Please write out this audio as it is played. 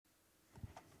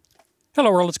Hello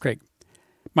world, it's Craig.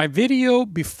 My video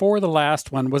before the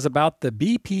last one was about the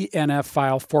BPNF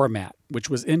file format, which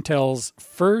was Intel's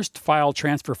first file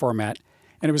transfer format,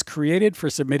 and it was created for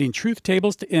submitting truth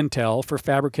tables to Intel for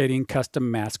fabricating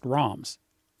custom masked ROMs.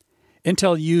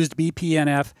 Intel used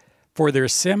BPNF for their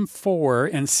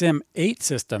SIM4 and SIM8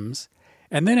 systems,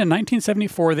 and then in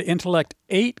 1974 the Intellect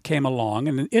 8 came along,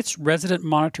 and its resident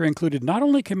monitor included not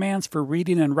only commands for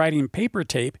reading and writing paper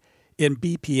tape in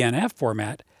BPNF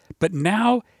format, but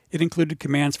now it included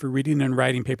commands for reading and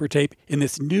writing paper tape in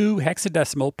this new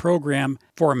hexadecimal program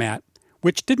format,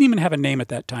 which didn't even have a name at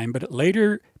that time, but it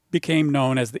later became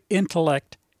known as the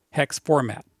Intellect Hex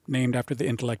format, named after the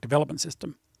Intellect development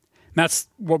system. And that's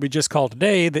what we just call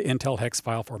today the Intel Hex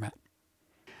File format.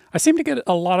 I seem to get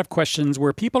a lot of questions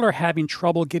where people are having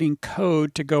trouble getting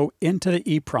code to go into the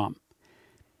EEPROM.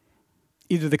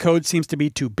 Either the code seems to be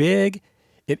too big,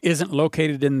 it isn't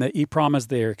located in the EEPROM as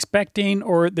they're expecting,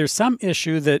 or there's some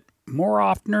issue that, more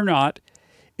often or not,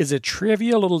 is a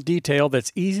trivial little detail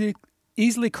that's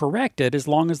easily corrected as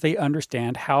long as they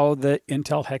understand how the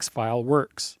Intel Hex file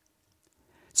works.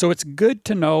 So it's good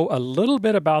to know a little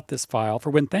bit about this file for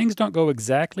when things don't go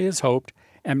exactly as hoped,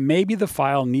 and maybe the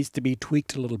file needs to be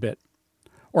tweaked a little bit.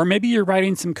 Or maybe you're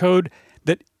writing some code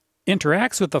that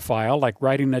interacts with the file, like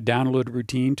writing a download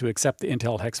routine to accept the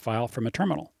Intel Hex file from a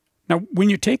terminal. Now, when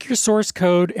you take your source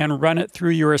code and run it through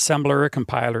your assembler or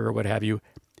compiler or what have you,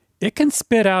 it can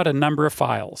spit out a number of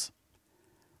files.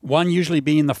 One usually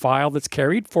being the file that's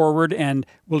carried forward and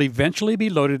will eventually be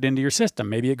loaded into your system.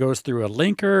 Maybe it goes through a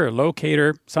linker, a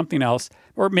locator, something else,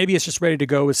 or maybe it's just ready to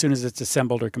go as soon as it's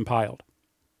assembled or compiled.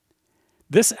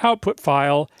 This output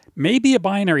file may be a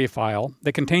binary file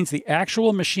that contains the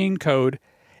actual machine code,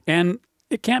 and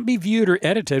it can't be viewed or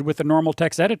edited with a normal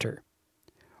text editor.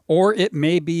 Or it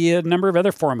may be a number of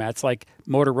other formats like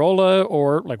Motorola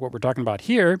or, like what we're talking about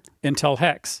here, Intel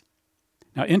Hex.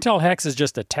 Now, Intel Hex is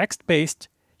just a text-based,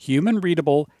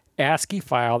 human-readable ASCII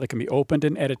file that can be opened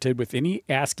and edited with any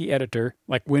ASCII editor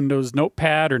like Windows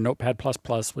Notepad or Notepad++,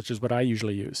 which is what I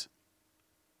usually use.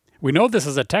 We know this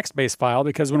is a text-based file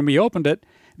because when we opened it,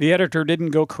 the editor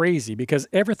didn't go crazy because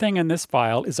everything in this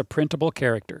file is a printable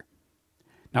character.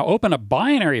 Now, open a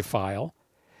binary file,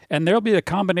 and there'll be a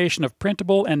combination of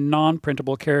printable and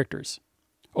non-printable characters.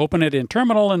 Open it in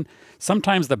terminal, and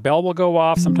sometimes the bell will go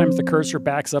off, sometimes the cursor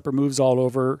backs up or moves all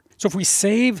over. So if we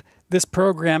save this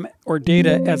program or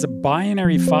data as a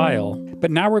binary file,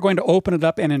 but now we're going to open it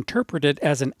up and interpret it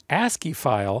as an ASCII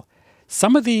file,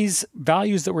 some of these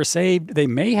values that were saved, they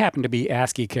may happen to be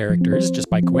ASCII characters just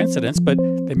by coincidence, but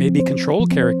they may be control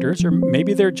characters, or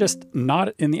maybe they're just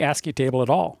not in the ASCII table at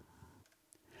all.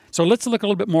 So let's look a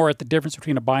little bit more at the difference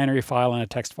between a binary file and a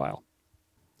text file.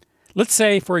 Let's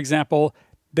say, for example,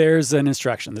 there's an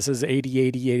instruction. This is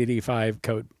 8080-8085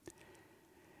 code.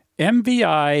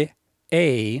 MVI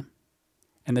A,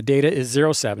 and the data is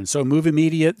 07. So move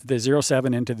immediate the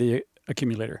 07 into the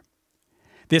accumulator.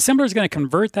 The assembler is going to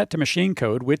convert that to machine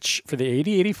code, which for the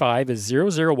 8085 is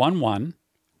 0011,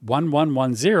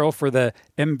 1110 for the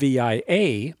MVI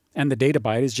A, and the data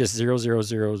byte is just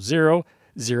 0000.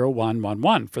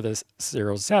 0111 for this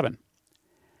 07. And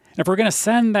if we're going to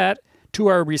send that to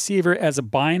our receiver as a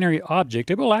binary object,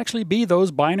 it will actually be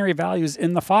those binary values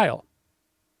in the file.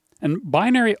 And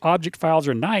binary object files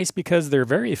are nice because they're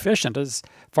very efficient as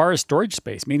far as storage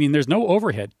space, meaning there's no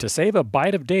overhead. To save a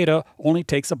byte of data only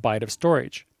takes a byte of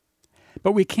storage.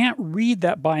 But we can't read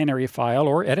that binary file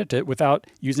or edit it without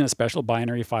using a special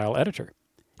binary file editor.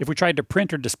 If we tried to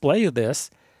print or display this,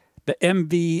 the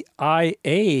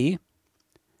MVIA,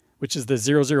 which is the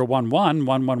 0011,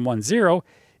 1110,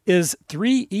 is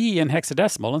 3E in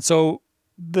hexadecimal. And so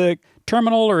the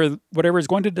terminal or whatever is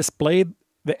going to display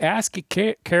the ASCII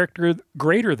character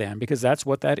greater than, because that's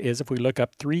what that is if we look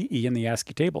up 3E in the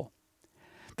ASCII table.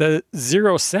 The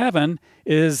 07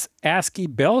 is ASCII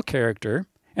bell character,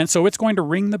 and so it's going to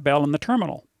ring the bell in the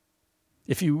terminal.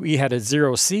 If we had a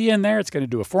 0C in there, it's going to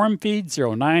do a form feed,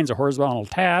 09 is a horizontal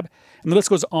tab, and the list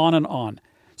goes on and on.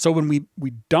 So when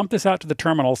we dump this out to the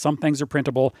terminal, some things are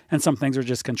printable and some things are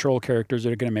just control characters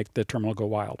that are going to make the terminal go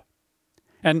wild.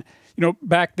 And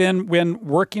back then when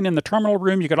working in the terminal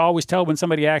room, you could always tell when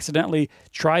somebody accidentally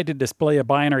tried to display a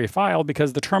binary file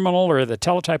because the terminal or the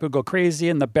teletype would go crazy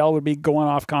and the bell would be going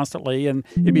off constantly and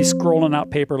it'd be scrolling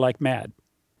out paper like mad.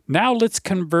 Now let's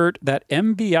convert that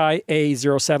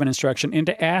MVIA07 instruction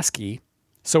into ASCII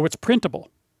so it's printable.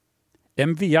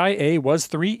 MVIA was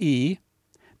 3E.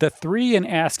 The 3 in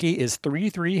ASCII is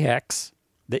 33 hex.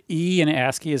 The E in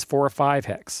ASCII is 45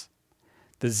 hex.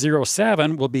 The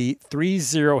 07 will be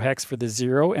 30 hex for the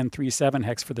 0 and 37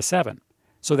 hex for the 7.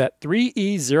 So that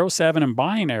 3E07 in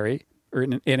binary or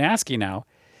in ASCII now,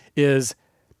 is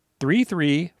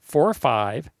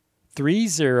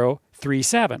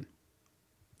 33453037.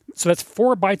 So that's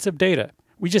 4 bytes of data.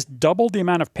 We just doubled the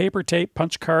amount of paper tape,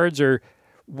 punch cards, or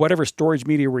whatever storage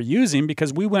media we're using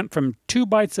because we went from 2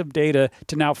 bytes of data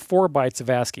to now 4 bytes of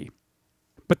ASCII.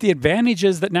 But the advantage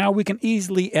is that now we can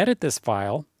easily edit this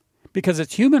file because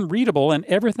it's human readable and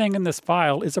everything in this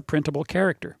file is a printable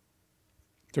character.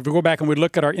 So if we go back and we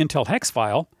look at our Intel Hex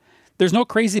file, there's no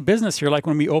crazy business here like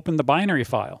when we open the binary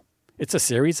file. It's a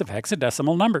series of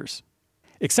hexadecimal numbers.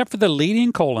 Except for the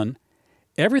leading colon,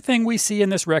 everything we see in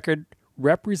this record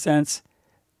represents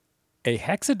a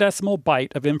hexadecimal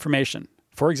byte of information.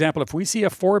 For example, if we see a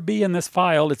 4B in this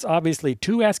file, it's obviously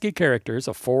 2 ASCII characters,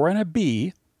 a 4 and a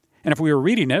B. And if we were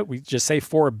reading it, we just say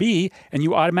 4B, and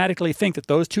you automatically think that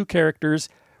those 2 characters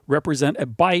represent a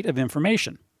byte of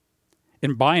information.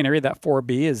 In binary, that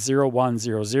 4B is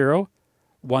 0100,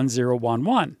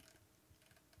 1011.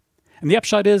 And the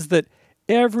upshot is that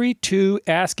every 2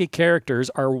 ASCII characters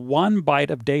are 1 byte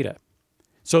of data.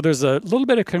 So there's a little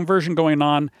bit of conversion going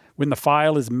on when the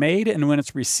file is made and when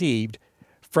it's received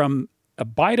from a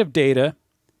byte of data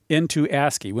into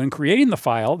ASCII. When creating the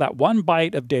file, that 1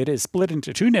 byte of data is split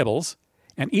into 2 nibbles,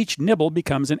 and each nibble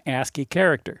becomes an ASCII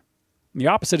character. And the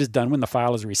opposite is done when the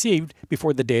file is received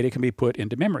before the data can be put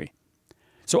into memory.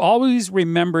 So always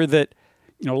remember that,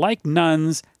 like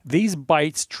nuns, these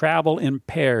bytes travel in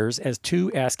pairs as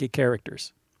 2 ASCII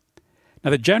characters.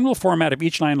 Now the general format of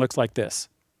each line looks like this.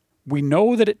 We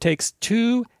know that it takes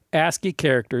 2 ASCII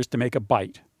characters to make a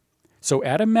byte. So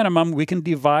at a minimum, we can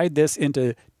divide this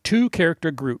into 2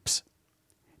 character groups.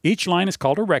 Each line is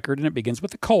called a record, and it begins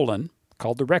with a colon,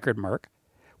 called the record mark,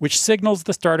 which signals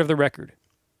the start of the record.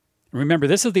 And remember,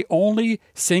 this is the only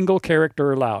single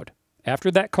character allowed.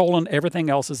 After that colon, everything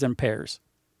else is in pairs.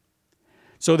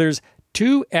 So there's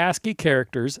 2 ASCII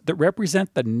characters that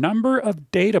represent the number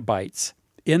of data bytes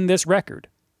in this record.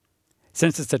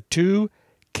 Since it's a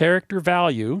 2-character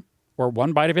value, or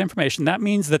 1 byte of information, that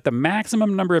means that the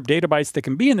maximum number of data bytes that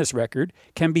can be in this record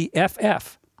can be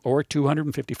FF, or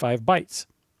 255 bytes.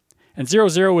 And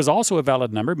 00 is also a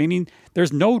valid number, meaning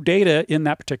there's no data in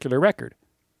that particular record.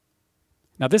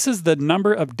 Now this is the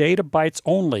number of data bytes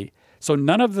only, so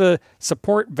none of the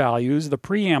support values, the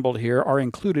preamble here, are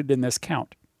included in this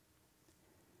count.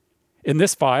 In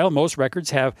this file, most records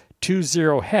have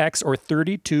 20 hex, or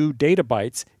 32 data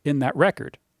bytes in that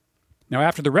record. Now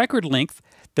after the record length,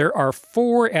 there are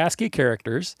 4 ASCII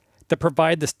characters that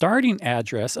provide the starting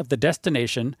address of the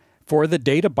destination for the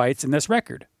data bytes in this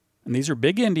record. And these are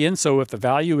big Endian, so if the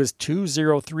value is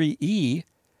 203E,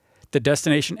 the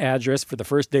destination address for the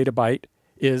first data byte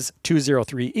is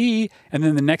 203E, and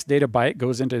then the next data byte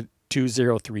goes into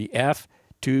 203F,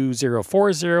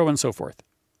 2040, and so forth.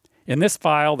 In this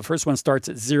file, the first one starts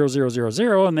at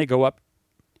 0000, and they go up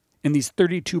in these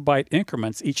 32-byte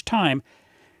increments each time,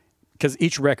 because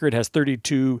each record has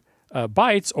 32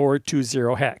 bytes, or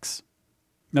 20 hex.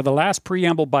 Now the last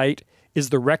preamble byte is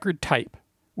the record type,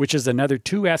 which is another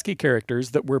 2 ASCII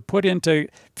characters that were put into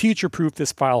future-proof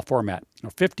this file format.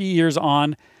 50 years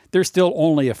on, there's still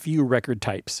only a few record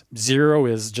types. 0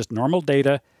 is just normal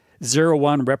data.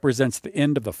 01 represents the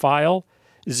end of the file.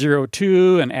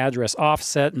 02, an address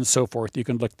offset, and so forth. You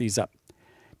can look these up.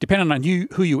 Depending on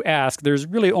who you ask, there's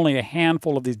really only a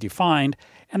handful of these defined,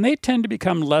 and they tend to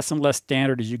become less and less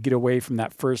standard as you get away from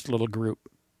that first little group.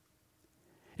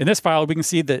 In this file, we can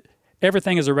see that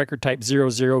everything is a record type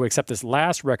 00 except this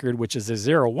last record, which is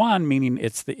a 01, meaning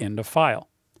it's the end of file.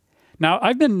 Now,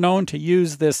 I've been known to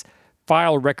use this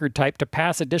file record type to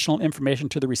pass additional information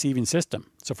to the receiving system.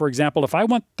 So for example, if I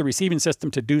want the receiving system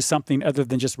to do something other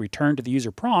than just return to the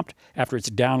user prompt after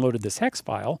it's downloaded this hex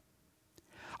file,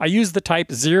 I use the type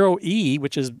 0E,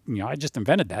 which is, I just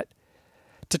invented that,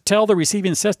 to tell the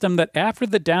receiving system that after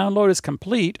the download is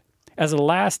complete, as a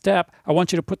last step, I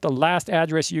want you to put the last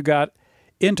address you got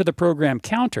into the program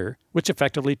counter, which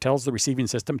effectively tells the receiving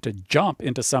system to jump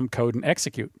into some code and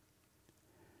execute.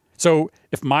 So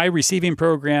if my receiving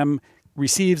program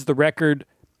receives the record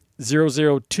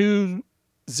 002000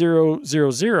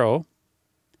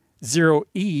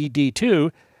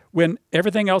 0ED2, when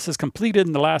everything else is completed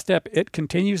in the last step, it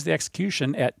continues the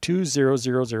execution at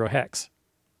 2000 hex.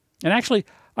 And actually,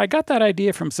 I got that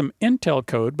idea from some Intel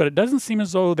code, but it doesn't seem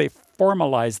as though they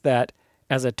formalized that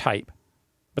as a type.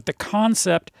 But the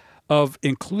concept of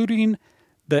including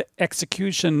the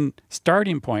execution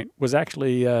starting point was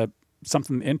actually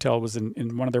something Intel was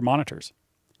in one of their monitors.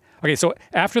 Okay, so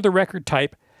after the record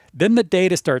type, then the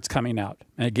data starts coming out.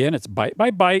 And again, it's byte by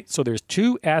byte, so there's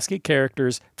 2 ASCII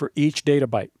characters for each data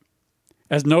byte.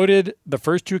 As noted, the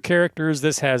first two characters,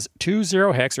 this has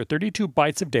 20 hex or 32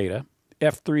 bytes of data.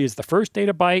 F3 is the first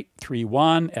data byte,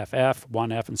 3.1, FF,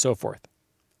 1F, and so forth.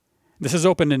 This is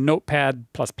opened in Notepad++,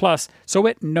 so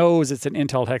it knows it's an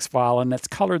Intel Hex file, and it's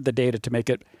colored the data to make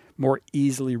it more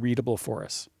easily readable for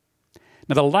us.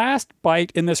 Now, the last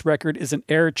byte in this record is an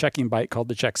error checking byte called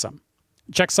the checksum.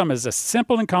 Checksum is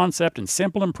simple in concept and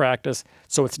simple in practice,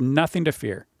 so it's nothing to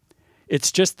fear.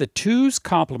 It's just the 2's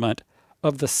complement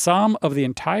of the sum of the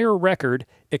entire record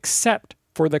except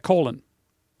for the colon.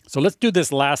 So let's do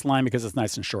this last line because it's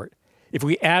nice and short. If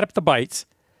we add up the bytes,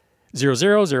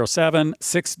 00, 07,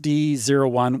 6D,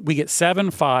 01, we get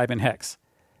 75 in hex.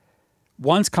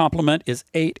 1's complement is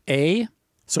 8A,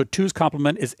 so 2's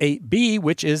complement is 8B,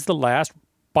 which is the last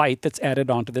byte that's added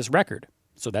onto this record.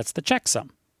 So that's the checksum.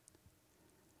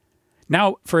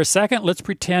 Now, for a second, let's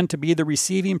pretend to be the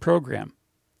receiving program.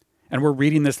 And we're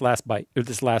reading this last byte, or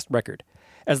this last record.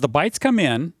 As the bytes come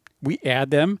in, we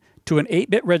add them to an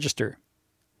 8-bit register.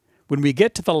 When we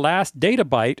get to the last data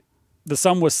byte, the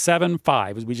sum was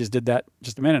 75, as we just did that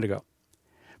just a minute ago.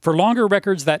 For longer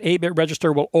records, that 8-bit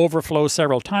register will overflow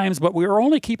several times, but we are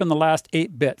only keeping the last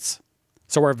 8 bits.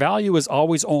 So our value is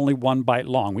always only 1 byte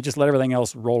long. We just let everything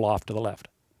else roll off to the left.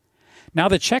 Now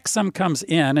the checksum comes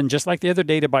in, and just like the other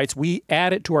data bytes, we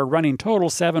add it to our running total,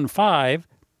 75.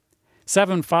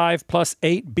 75 plus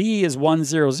 8B is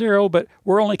 100, but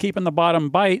we're only keeping the bottom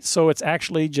byte, so it's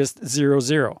actually just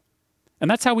 00. And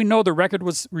that's how we know the record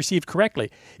was received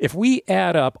correctly. If we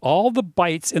add up all the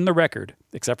bytes in the record,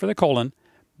 except for the colon,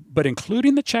 but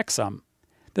including the checksum,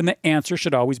 then the answer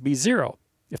should always be 0.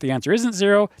 If the answer isn't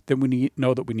 0, then we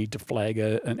know that we need to flag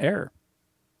an error.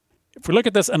 If we look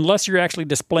at this, unless you're actually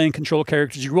displaying control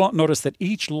characters, you won't notice that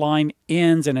each line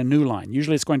ends in a new line.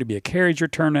 Usually it's going to be a carriage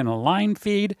return and a line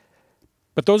feed,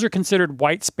 but those are considered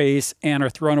white space and are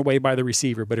thrown away by the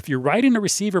receiver. But if you're writing a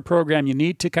receiver program, you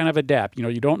need to kind of adapt.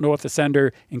 You don't know if the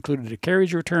sender included a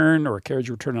carriage return or a carriage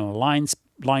return on a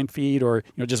line feed, or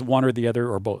just one or the other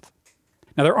or both.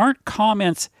 Now, there aren't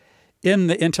comments in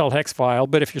the Intel Hex file,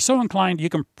 but if you're so inclined, you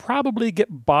can probably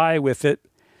get by with it,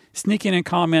 sneaking in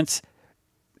comments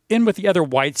in with the other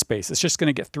white space. It's just going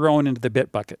to get thrown into the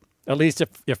bit bucket. At least if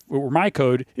it were my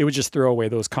code, it would just throw away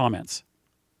those comments.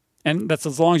 And that's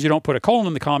as long as you don't put a colon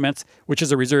in the comments, which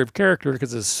is a reserved character,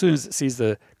 because as soon as it sees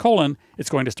the colon,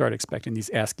 it's going to start expecting these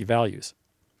ASCII values.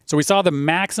 So we saw the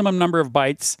maximum number of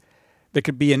bytes that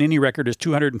could be in any record is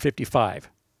 255.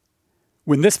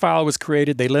 When this file was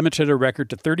created, they limited a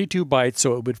record to 32 bytes,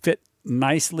 so it would fit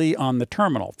nicely on the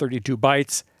terminal. 32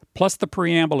 bytes plus the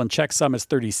preamble and checksum is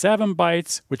 37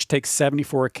 bytes, which takes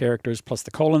 74 characters, plus the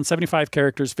colon, 75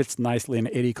 characters, fits nicely in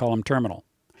an 80-column terminal.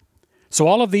 So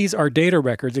all of these are data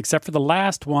records, except for the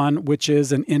last one, which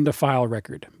is an end-of-file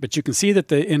record. But you can see that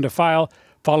the end-of-file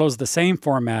follows the same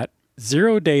format: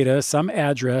 0 data, some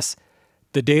address,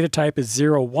 the data type is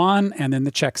 01, and then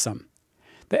the checksum.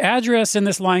 The address in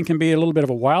this line can be a little bit of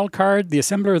a wild card. The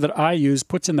assembler that I use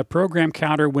puts in the program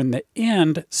counter when the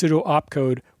end pseudo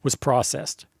opcode was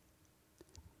processed.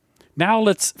 Now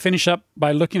let's finish up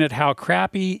by looking at how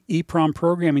crappy EEPROM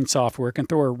programming software can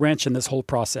throw a wrench in this whole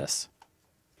process.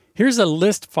 Here's a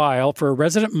list file for a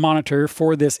resident monitor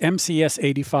for this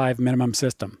MCS85 minimum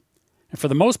system. And for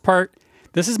the most part,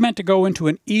 this is meant to go into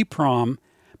an EEPROM,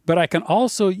 but I can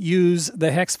also use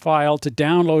the hex file to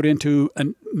download into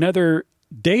another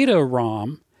data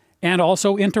ROM and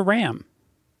also into RAM.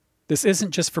 This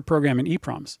isn't just for programming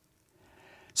EEPROMs.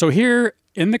 So here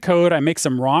in the code, I make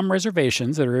some ROM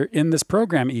reservations that are in this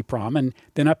program EEPROM, and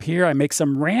then up here I make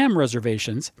some RAM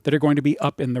reservations that are going to be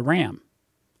up in the RAM.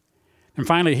 And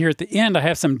finally, here at the end, I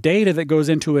have some data that goes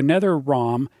into another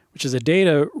ROM, which is a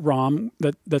data ROM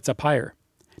that's up higher.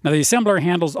 Now, the assembler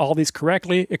handles all these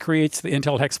correctly. It creates the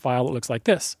Intel Hex file that looks like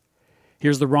this.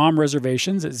 Here's the ROM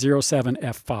reservations at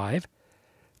 07F5,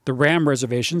 the RAM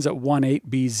reservations at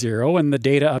 18B0, and the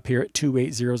data up here at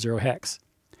 2800 hex.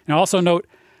 And also note,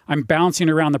 I'm bouncing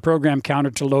around the program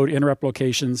counter to load interrupt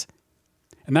locations.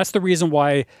 And that's the reason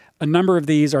why a number of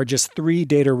these are just 3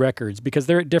 data records, because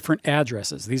they're at different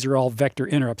addresses. These are all vector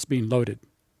interrupts being loaded.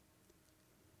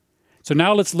 So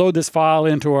now let's load this file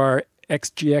into our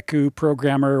XGECU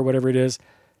programmer, or whatever it is,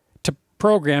 to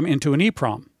program into an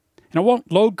EEPROM. And it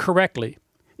won't load correctly.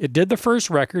 It did the first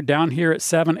record down here at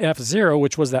 7F0,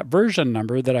 which was that version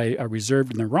number that I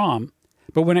reserved in the ROM.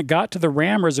 But when it got to the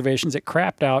RAM reservations, it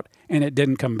crapped out and it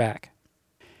didn't come back.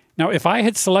 Now, if I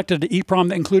had selected an EEPROM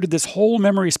that included this whole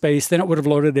memory space, then it would have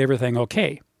loaded everything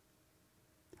okay.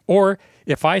 Or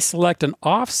if I select an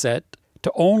offset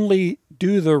to only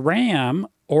do the RAM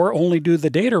or only do the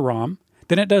data ROM,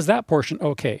 then it does that portion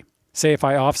okay. Say if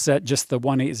I offset just the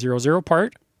 1800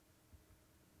 part,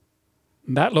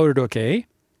 that loaded okay.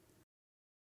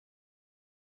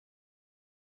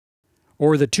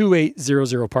 Or the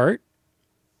 2800 part,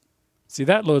 see,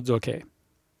 that loads okay.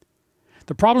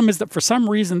 The problem is that for some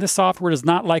reason this software does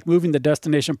not like moving the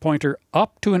destination pointer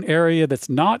up to an area that's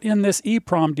not in this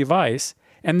EEPROM device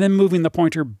and then moving the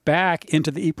pointer back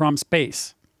into the EEPROM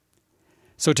space.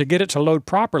 So to get it to load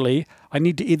properly, I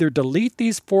need to either delete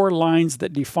these 4 lines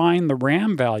that define the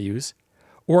RAM values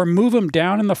or move them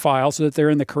down in the file so that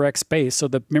they're in the correct space so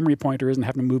the memory pointer isn't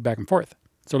having to move back and forth.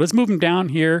 So let's move them down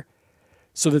here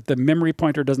so that the memory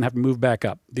pointer doesn't have to move back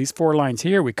up. These 4 lines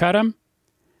here, we cut them.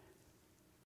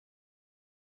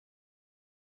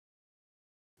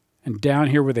 And down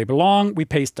here where they belong, we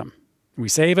paste them. We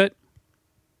save it,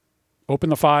 open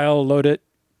the file, load it,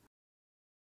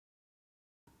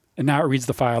 and now it reads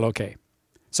the file okay.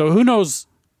 So who knows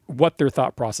what their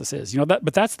thought process is?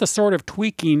 But that's the sort of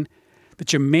tweaking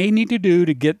that you may need to do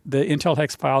to get the Intel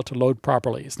Hex file to load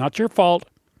properly. It's not your fault,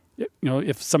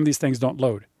 if some of these things don't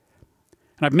load.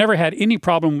 And I've never had any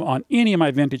problem on any of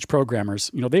my vintage programmers.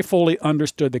 They fully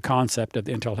understood the concept of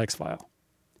the Intel Hex file.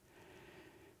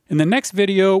 In the next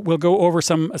video, we'll go over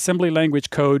some assembly language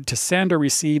code to send or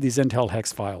receive these Intel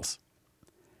Hex files.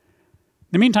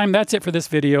 In the meantime, that's it for this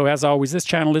video. As always, this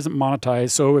channel isn't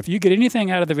monetized, so if you get anything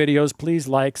out of the videos, please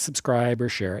like, subscribe, or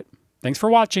share it. Thanks for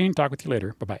watching. Talk with you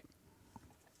later. Bye-bye.